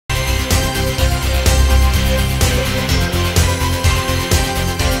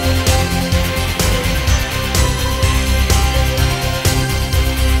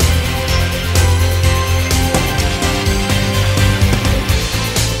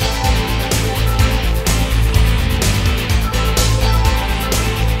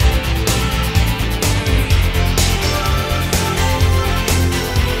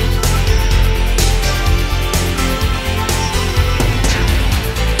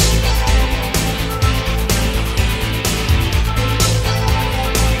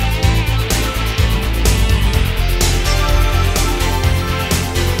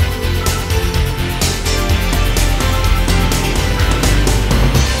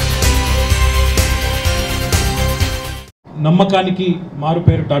నమ్మకానికి మారు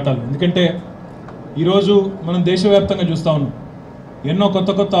పేరు టాటాలు. ఎందుకంటే ఈరోజు మనం దేశవ్యాప్తంగా చూస్తూ ఉన్నాం, ఎన్నో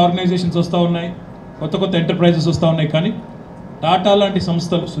కొత్త ఆర్గనైజేషన్స్ వస్తూ ఉన్నాయి, కొత్త ఎంటర్ప్రైజెస్ వస్తూ ఉన్నాయి. కానీ టాటా లాంటి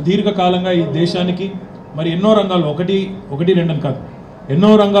సంస్థలు సుదీర్ఘకాలంగా ఈ దేశానికి మరి ఎన్నో రంగాల్లో ఒకటి రెండని కాదు,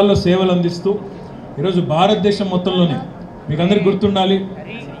 ఎన్నో రంగాల్లో సేవలు అందిస్తూ ఈరోజు భారతదేశం మొత్తంలోనే మీకు అందరికీ గుర్తుండాలి,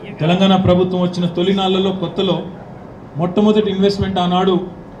 తెలంగాణ ప్రభుత్వం వచ్చిన తొలి నాళ్ళలో కొత్తలో మొట్టమొదటి ఇన్వెస్ట్మెంట్ ఆనాడు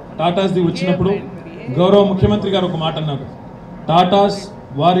టాటాస్ది వచ్చినప్పుడు గౌరవ ముఖ్యమంత్రి గారు ఒక మాట అన్నారు, టాటాస్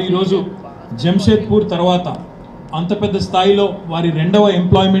వారు ఈరోజు జంషేద్పూర్ తర్వాత అంత పెద్ద స్థాయిలో వారి రెండవ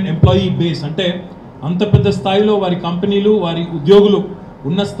ఎంప్లాయీ బేస్, అంటే అంత పెద్ద స్థాయిలో వారి కంపెనీలు వారి ఉద్యోగులు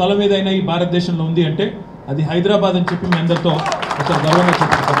ఉన్న స్థలం ఏదైనా ఈ భారతదేశంలో ఉంది అంటే అది హైదరాబాద్ అని చెప్పి మీ అందరితో ఒక గర్వంగా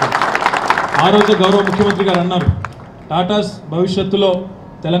చెప్పుకుంటారు. ఆ రోజు గౌరవ ముఖ్యమంత్రి గారు అన్నారు, టాటాస్ భవిష్యత్తులో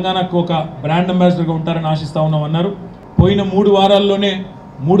తెలంగాణకు ఒక బ్రాండ్ అంబాసిడర్గా ఉంటారని ఆశిస్తూ ఉన్నాం అన్నారు. పోయిన 3 వారాల్లోనే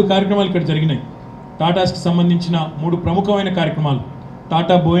 3 కార్యక్రమాలు ఇక్కడ జరిగినాయి. టాటాస్కి సంబంధించిన 3 ప్రముఖమైన కార్యక్రమాలు.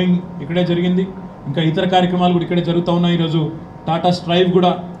 టాటా బోయింగ్ ఇక్కడే జరిగింది, ఇంకా ఇతర కార్యక్రమాలు కూడా ఇక్కడే జరుగుతూ ఉన్నాయి. ఈరోజు టాటా స్ట్రైవ్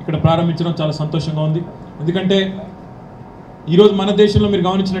కూడా ఇక్కడ ప్రారంభించడం చాలా సంతోషంగా ఉంది. ఎందుకంటే ఈరోజు మన దేశంలో మీరు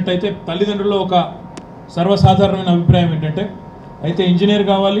గమనించినట్టయితే తల్లిదండ్రుల్లో ఒక సర్వసాధారణమైన అభిప్రాయం ఏంటంటే అయితే ఇంజనీర్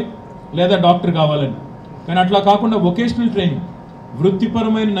కావాలి లేదా డాక్టర్ కావాలని. కానీ అట్లా కాకుండా వొకేషనల్ ట్రైనింగ్,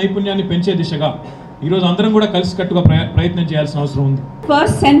 వృత్తిపరమైన నైపుణ్యాన్ని పెంచే దిశగా ఈరోజు అందరం కూడా కలిసికట్టుగా ప్రయత్నం చేయాల్సిన అవసరం ఉంది.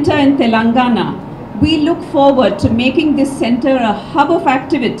 First center in Telangana, we look forward to making this center a hub of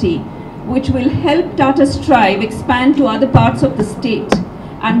activity which will help TATA Strive expand to other parts of the state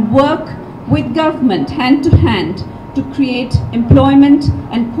and work with government hand to hand to create employment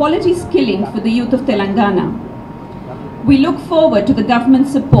and quality skilling for the youth of Telangana. We look forward to the government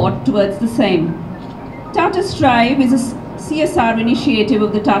support towards the same. TATA Strive is a CSR initiative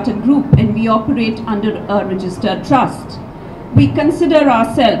of the Tata Group and we operate under a registered trust. We consider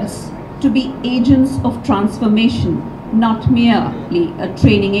ourselves to be agents of transformation, not merely a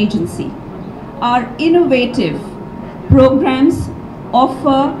training agency. Our innovative programs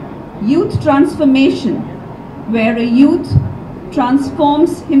offer youth transformation, where a youth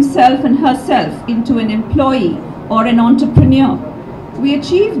transforms himself and herself into an employee or an entrepreneur. We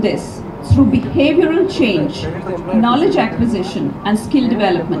achieve this through behavioral change, knowledge acquisition and skill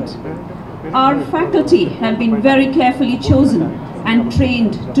development. Our faculty have been very carefully chosen and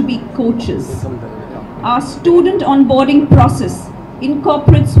trained to be coaches. Our student onboarding process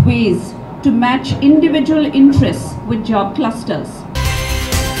incorporates ways to match individual interests with job clusters.